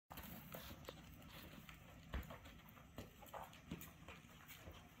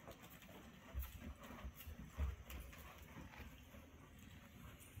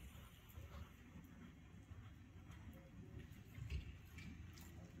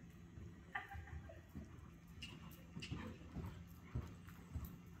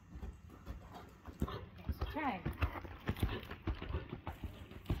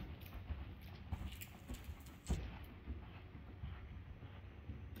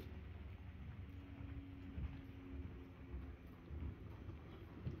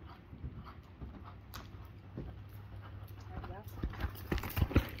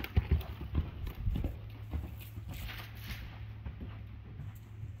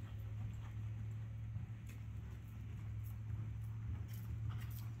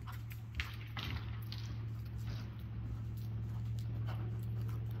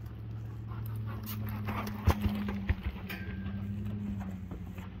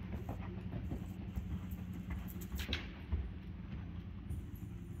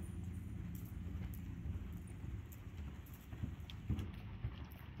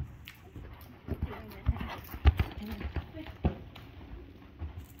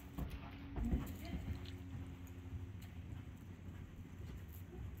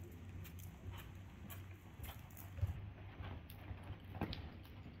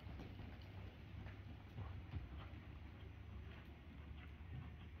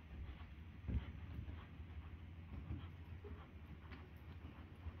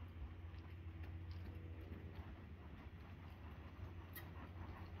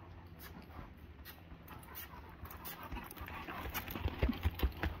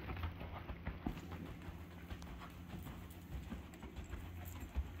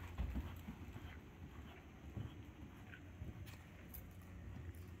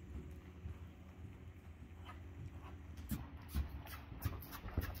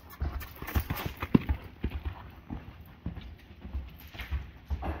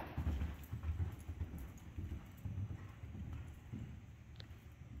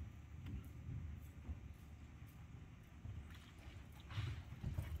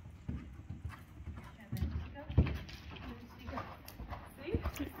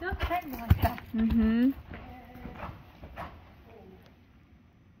behind me like that. Mm-hmm.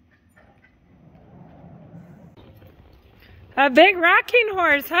 A big rocking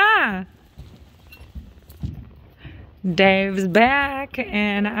horse, huh? Dave's back,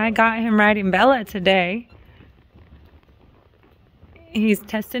 and I got him riding Bella today. He's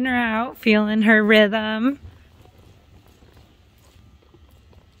testing her out, feeling her rhythm.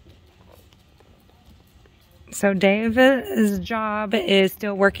 So Dave's job is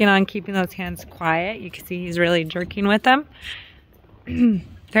still working on keeping those hands quiet. You can see he's really jerking with them.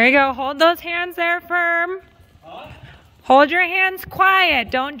 There you go. Hold those hands there firm. Hold your hands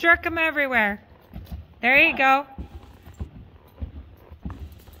quiet. Don't jerk them everywhere. There you go.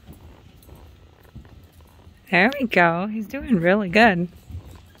 There we go. He's doing really good.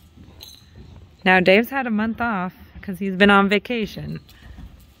 Now Dave's had a month off because he's been on vacation.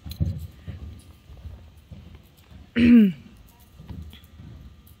 Good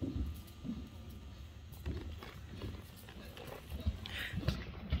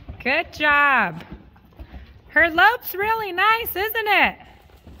job. Her lope's really nice, isn't it?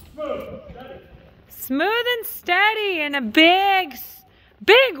 Smooth and steady and a big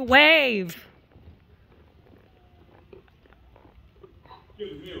wave.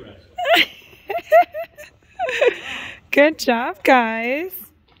 Good job, guys.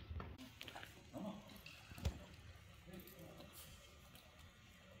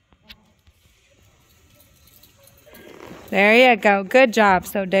 There you go. Good job.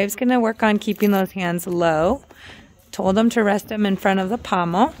 So Dave's going to work on keeping those hands low. Told him to rest them in front of the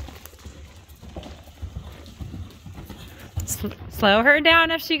pommel. Slow her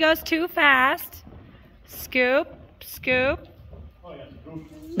down if she goes too fast. Scoop, scoop.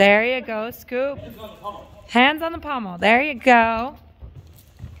 There you go. Scoop. Hands on the pommel. There you go.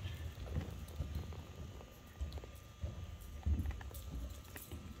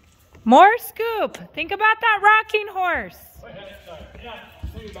 More scoop. Think about that rocking horse.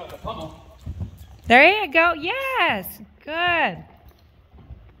 There you go. Yes. Good.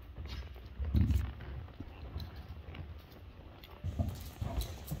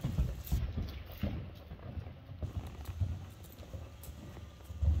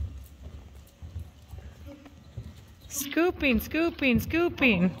 Scooping, scooping,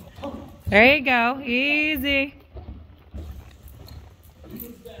 scooping. There you go. Easy.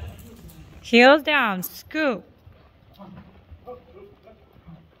 Heels down, scoop.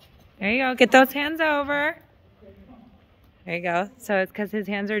 There you go. Get those hands over. There you go. So it's because his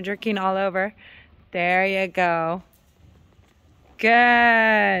hands are jerking all over. There you go.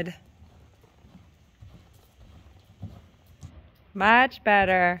 Good. Much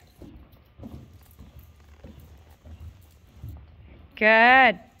better.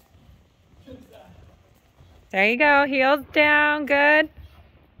 Good. There you go. Heels down. Good.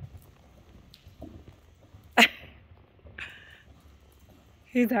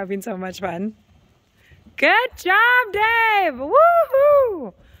 He's having so much fun. Good job, Dave!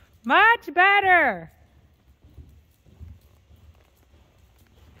 Woohoo! Much better.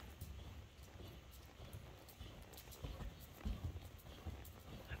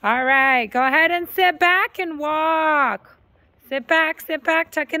 All right, go ahead and sit back and walk. Sit back,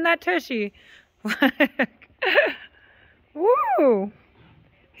 tuck in that tushy. Woo!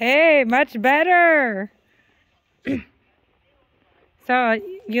 Hey, much better. So,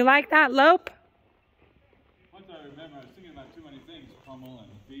 you like that lope? Once I remember, I was thinking about too many things, pommel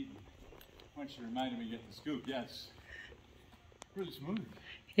and feet. Once you reminded me to get the scoop, yes. Really smooth.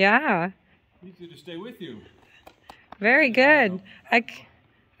 Yeah. Easy to stay with you. Very good. I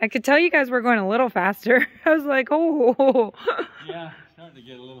could tell you guys were going a little faster. I was like, oh. Yeah, starting to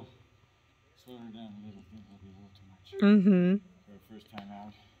get a little, slow her down a little, think that'll be a little too much. Mm-hmm. For a first time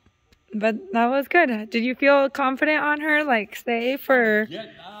out. But that was good. Did you feel confident on her, like safe or? Yeah,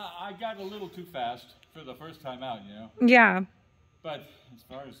 I got a little too fast for the first time out, you know. Yeah. But as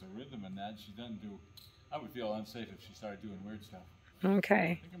far as the rhythm and that, she doesn't do. I would feel unsafe if she started doing weird stuff. Okay.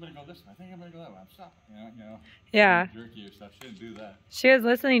 I think I'm gonna go this way. I think I'm gonna go that way. I'm stopping. You know. Yeah. Jerky or stuff. She didn't do that. She was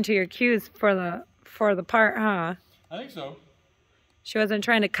listening to your cues for the part, huh? I think so. She wasn't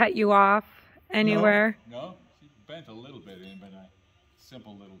trying to cut you off anywhere. No. She bent a little bit in, but a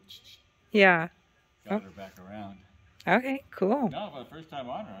simple little. Yeah. Got her back around. Okay, cool. No, for the first time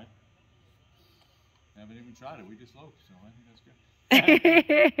on her, I haven't even tried it. We just loped, so I think that's good.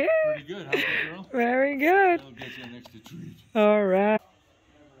 Pretty good, huh, big girl? Very good. That'll get you an extra treat. All right.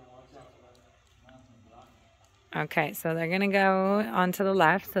 Okay, so they're going to go onto the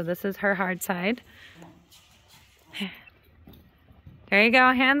left. So this is her hard side. There you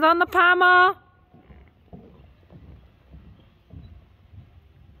go. Hands on the pommel.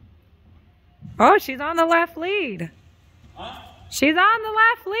 Oh, she's on the left lead. Huh? She's on the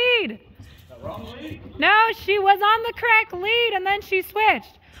left lead. The wrong lead? No, she was on the correct lead and then she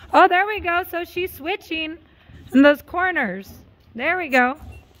switched. Oh, there we go. So she's switching in those corners. There we go.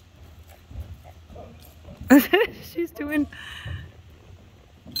 She's doing...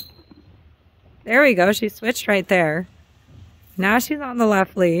 There we go. She switched right there. Now she's on the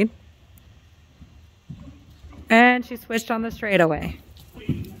left lead. And she switched on the straightaway.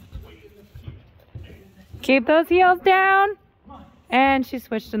 Keep those heels down. And she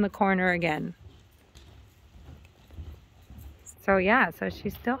switched in the corner again. So yeah, so she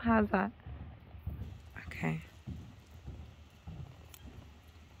still has that. Okay.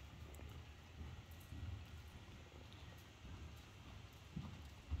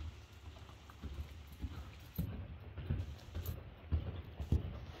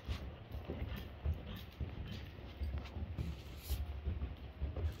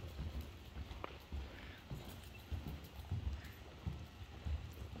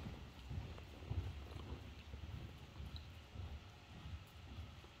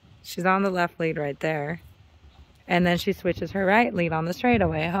 She's on the left lead right there. And then she switches her right lead on the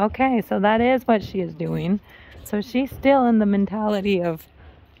straightaway. Okay, so that is what she is doing. So she's still in the mentality of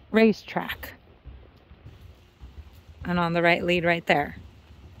racetrack. And on the right lead right there.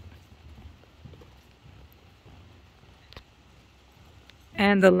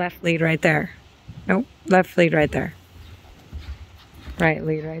 And the left lead right there. Nope, left lead right there. Right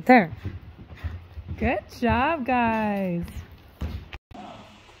lead right there. Good job, guys.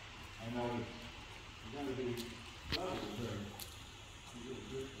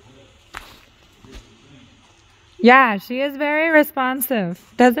 Yeah, she is very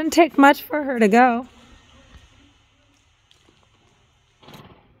responsive. Doesn't take much for her to go.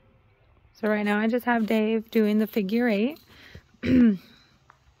 So right now I just have Dave doing the figure 8. There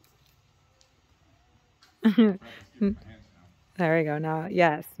we go. Now,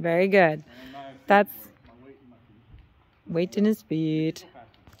 yes, very good. That's weight in his feet.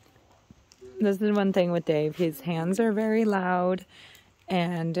 This is one thing with Dave. His hands are very loud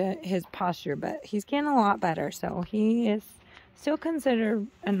and his posture, but he's getting a lot better. So he is still considered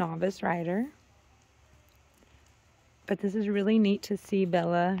a novice rider. But this is really neat to see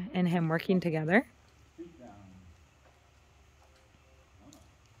Bella and him working together.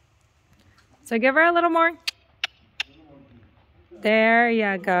 So give her a little more. There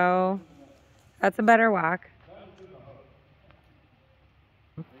you go. That's a better walk.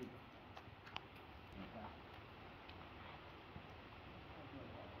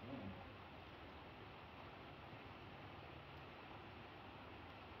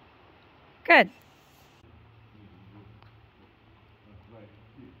 Good.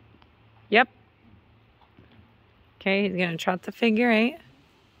 Yep. Okay, he's going to trot the figure 8.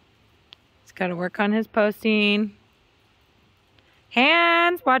 He's got to work on his posting.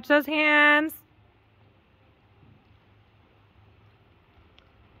 Hands! Watch those hands!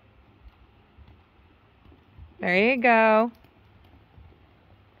 There you go.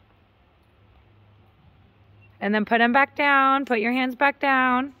 And then put them back down. Put your hands back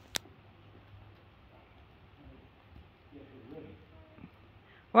down.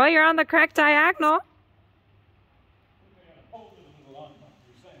 Well, you're on the correct diagonal.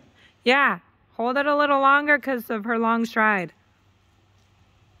 Yeah, hold it a little longer because of her long stride.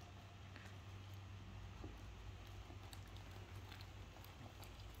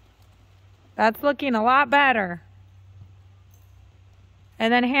 That's looking a lot better.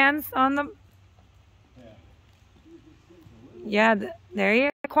 And then hands on the... Yeah, there you go.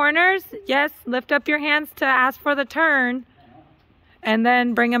 Corners, yes, lift up your hands to ask for the turn. And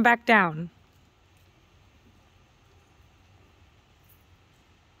then bring them back down.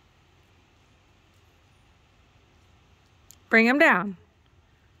 Bring them down.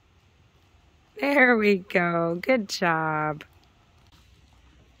 There we go. Good job.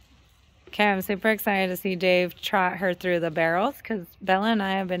 Okay, I'm super excited to see Dave trot her through the barrels because Bella and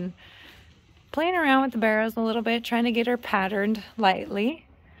I have been playing around with the barrels a little bit, trying to get her patterned lightly.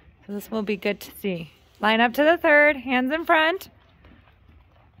 So this will be good to see. Line up to the third, hands in front.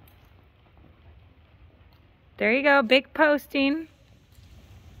 There you go, big posting.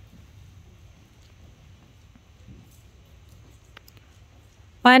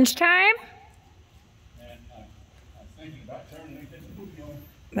 Lunchtime.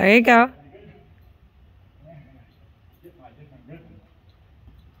 There you go.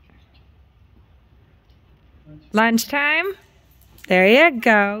 Lunchtime. There you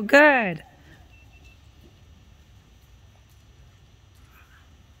go. Good.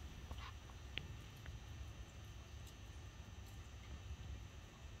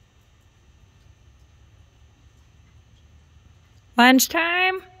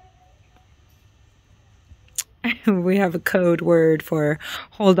 Lunchtime. We have a code word for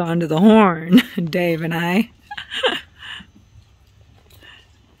hold on to the horn, Dave and I.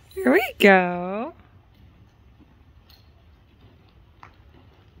 Here we go.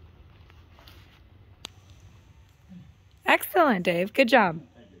 Excellent, Dave. Good job.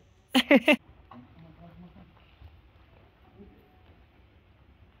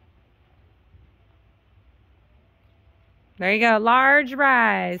 There you go. Large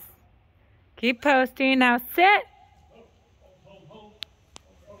rise. Keep posting. Now sit.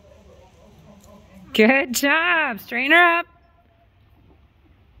 Good job. Straighten her up.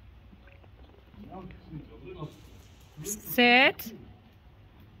 Sit.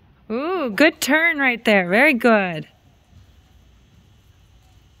 Ooh, good turn right there. Very good.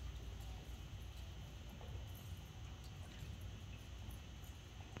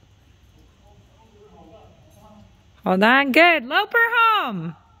 Hold on. Good. Lope her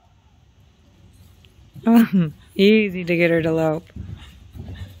home. Easy to get her to lope.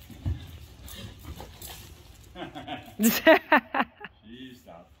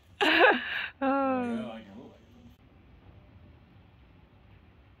 Oh.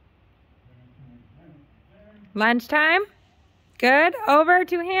 Lunchtime. Good. Over.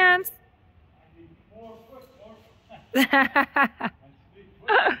 2 hands.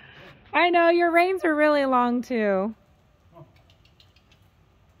 I know, your reins are really long too.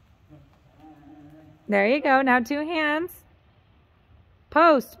 There you go. Now 2 hands.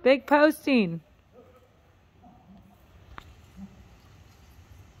 Post. Big posting.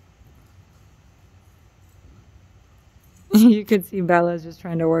 You could see Bella's just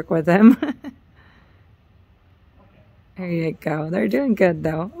trying to work with him. There you go. They're doing good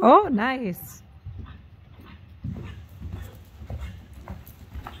though. Oh, nice.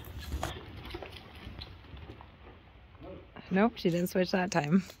 Nope, she didn't switch that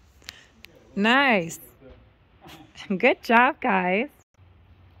time. Nice. Good job, guys.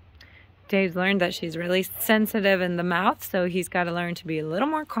 Dave's learned that she's really sensitive in the mouth, so he's got to learn to be a little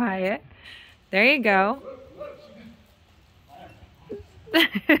more quiet. There you go.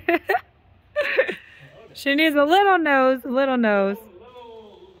 She needs a little nose, a little nose.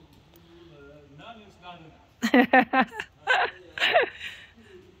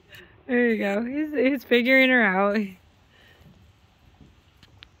 There you go. He's figuring her out.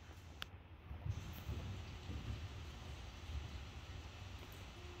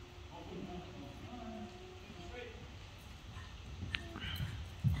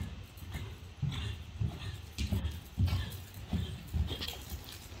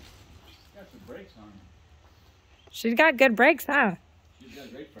 She's got good brakes, huh? She's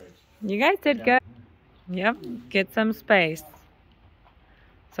got great brakes. You guys did good. Yep, get some space.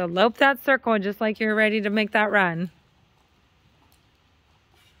 So lope that circle just like you're ready to make that run.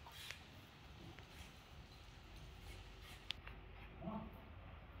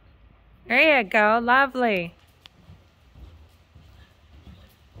 There you go, lovely.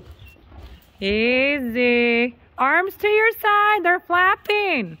 Easy. Arms to your side, they're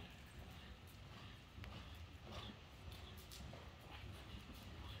flapping.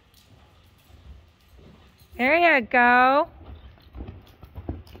 There you go.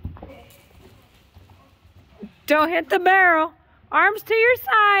 Don't hit the barrel. Arms to your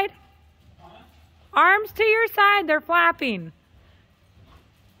side. Arms to your side, they're flapping.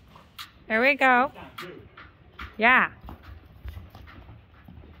 There we go. Yeah.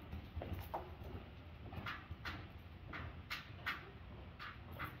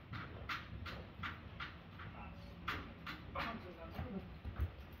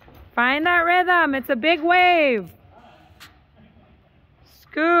 Find that rhythm. It's a big wave.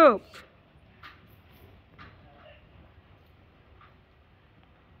 Scoop.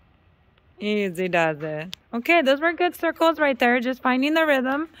 Easy does it. Okay, those were good circles right there. Just finding the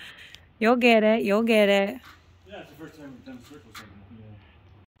rhythm. You'll get it. You'll get it. Yeah, it's the first time we've done circles.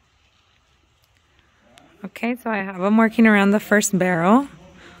 Yeah. Okay, so I have them working around the first barrel.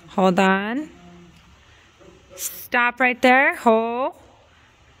 Hold on. Stop right there. Hold.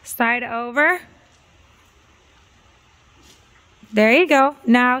 Side over. There you go.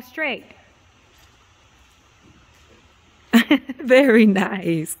 Now straight. Very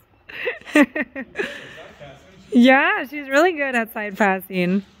nice. Yeah, she's really good at side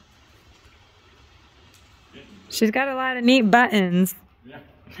passing. She's got a lot of neat buttons. Yeah.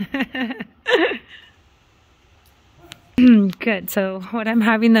 Good. So what I'm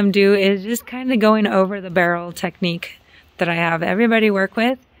having them do is just kind of going over the barrel technique that I have everybody work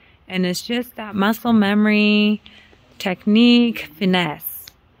with. And it's just that muscle memory, technique, finesse.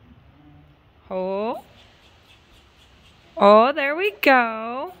 Hold. Oh, there we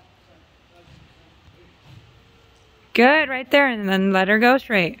go. Good, right there, and then let her go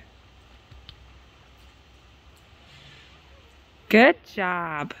straight. Good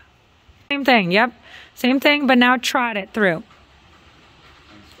job. Same thing, yep. Same thing, but now trot it through.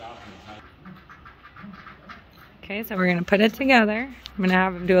 Okay, so we're gonna put it together. I'm gonna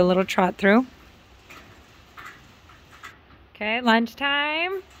have him do a little trot through. Okay,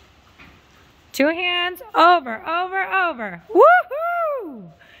 lunchtime. 2 hands, over, over, over.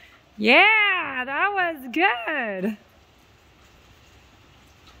 Woohoo! Yeah, that was good.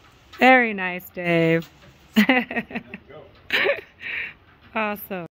 Very nice, Dave. Awesome.